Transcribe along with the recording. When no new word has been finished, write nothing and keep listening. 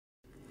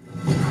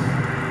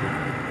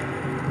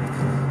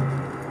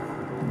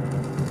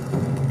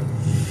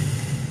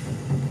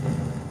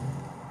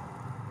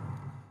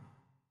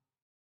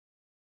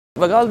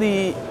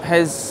Magaldi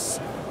has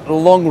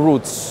long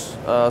roots.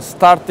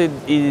 Started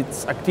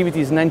its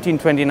activities in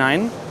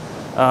 1929.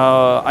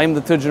 I am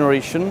the third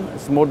generation.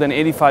 It's more than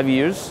 85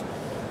 years.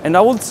 And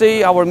I would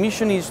say our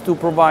mission is to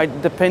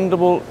provide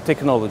dependable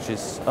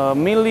technologies.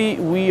 Mainly,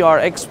 we are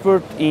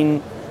expert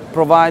in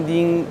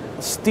providing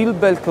steel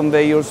belt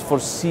conveyors for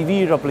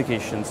severe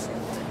applications.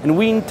 And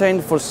we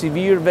intend for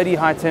severe, very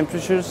high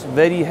temperatures,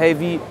 very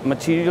heavy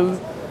material,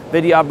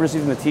 very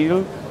abrasive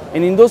material.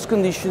 And in those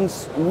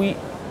conditions, we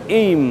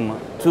aim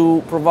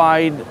to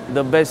provide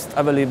the best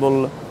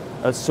available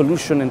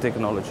solution and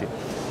technology.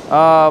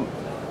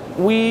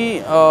 We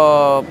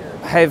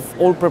have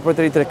all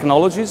proprietary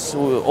technologies.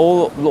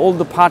 All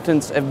the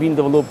patents have been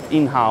developed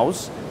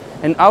in-house.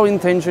 And our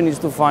intention is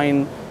to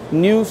find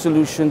new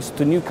solutions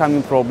to new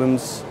coming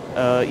problems,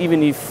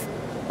 even if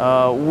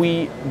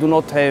we do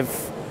not have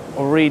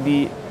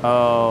already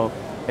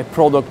a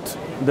product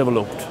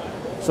developed.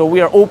 So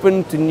we are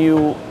open to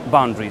new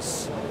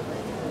boundaries.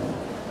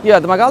 Yeah,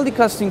 the Magaldi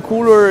casting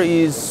cooler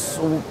is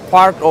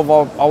part of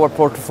our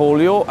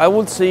portfolio. I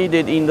would say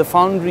that in the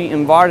foundry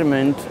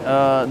environment,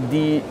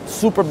 the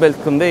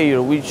Superbelt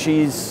Conveyor, which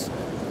is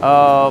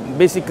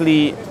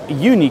basically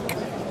unique,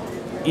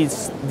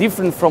 is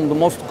different from the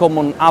most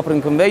common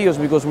apron conveyors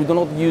because we do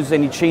not use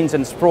any chains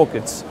and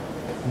sprockets.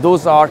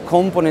 Those are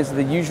components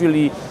that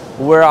usually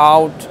wear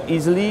out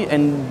easily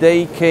and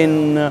they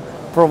can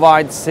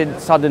provide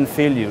sudden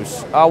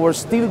failures. Our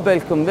steel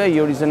belt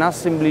conveyor is an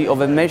assembly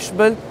of a mesh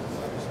belt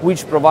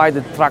which provides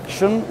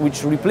traction,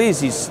 which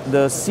replaces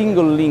the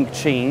single link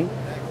chain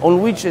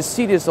on which a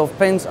series of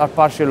pens are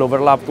partially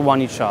overlapped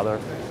one each other.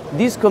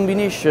 This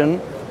combination,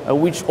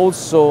 which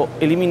also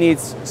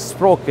eliminates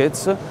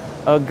sprockets,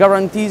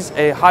 guarantees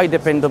a high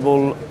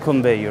dependable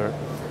conveyor.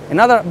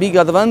 Another big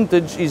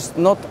advantage is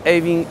not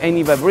having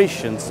any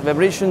vibrations.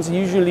 Vibrations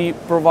usually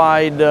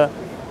provide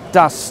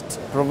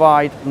dust,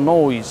 provide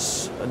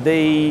noise.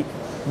 They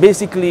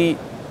basically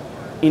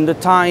in the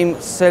time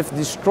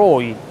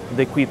self-destroy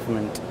the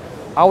equipment.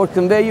 Our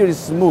conveyor is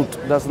smooth,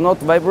 does not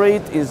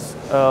vibrate, is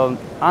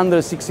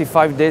under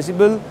 65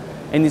 decibel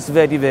and is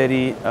very,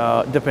 very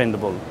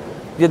dependable.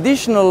 The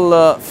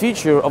additional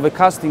feature of a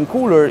casting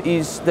cooler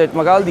is that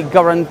Magaldi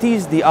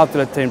guarantees the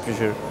outlet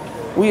temperature.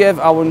 We have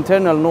our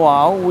internal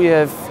know-how, we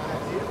have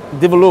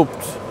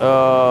developed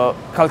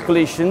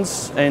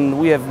calculations and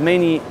we have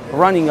many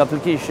running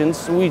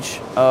applications which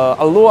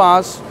allow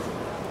us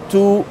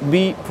to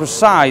be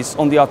precise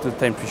on the outlet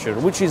temperature,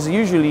 which is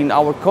usually in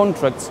our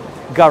contracts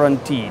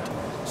guaranteed.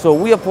 So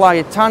we apply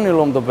a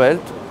tunnel on the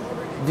belt.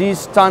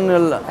 This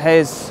tunnel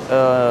has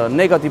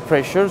negative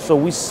pressure, so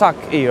we suck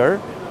air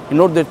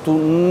in order to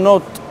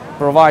not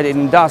provide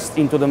any dust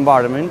into the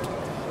environment.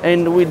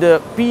 And with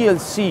the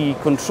PLC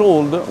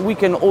controlled, we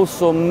can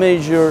also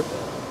measure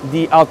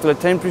the outlet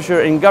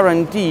temperature and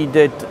guarantee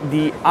that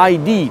the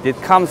ID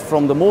that comes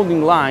from the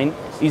molding line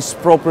is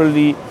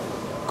properly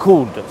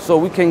cooled. So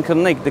we can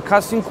connect the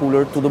casting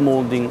cooler to the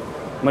molding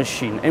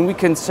machine and we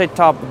can set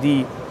up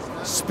the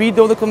speed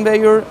of the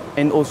conveyor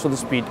and also the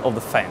speed of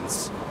the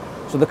fans.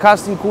 So the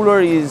casting cooler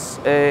is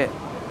a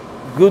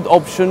good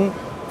option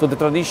to the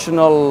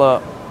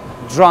traditional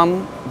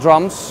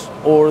drums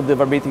or the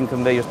vibrating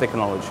conveyors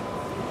technology.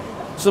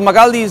 So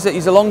Magaldi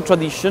is a long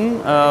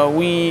tradition.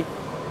 We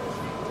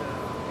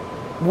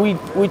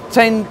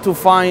tend to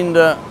find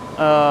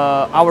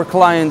our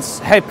clients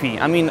happy.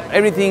 I mean,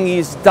 everything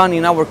is done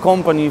in our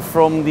company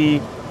from the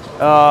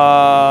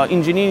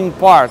engineering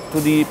part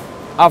to the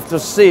after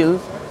sale.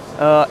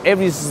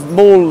 Every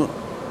small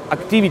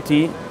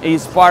activity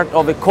is part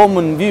of a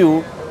common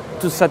view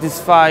to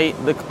satisfy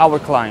our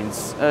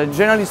clients.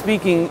 Generally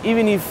speaking,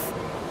 even if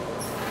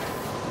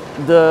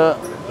the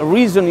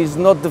reason is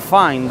not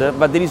defined,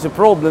 but there is a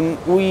problem,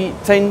 we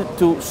tend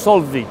to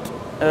solve it.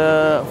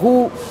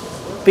 Who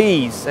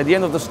pays at the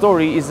end of the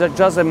story is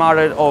just a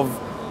matter of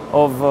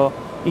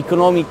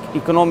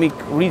economic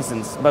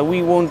reasons, but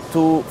we want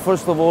to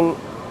first of all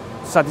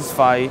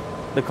satisfy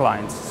the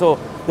clients. So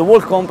the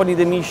whole company,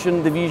 the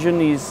mission, the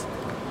vision is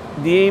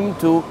the aim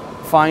to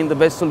find the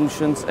best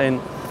solutions and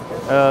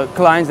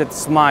clients that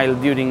smile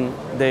during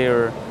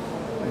their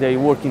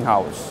working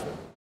hours.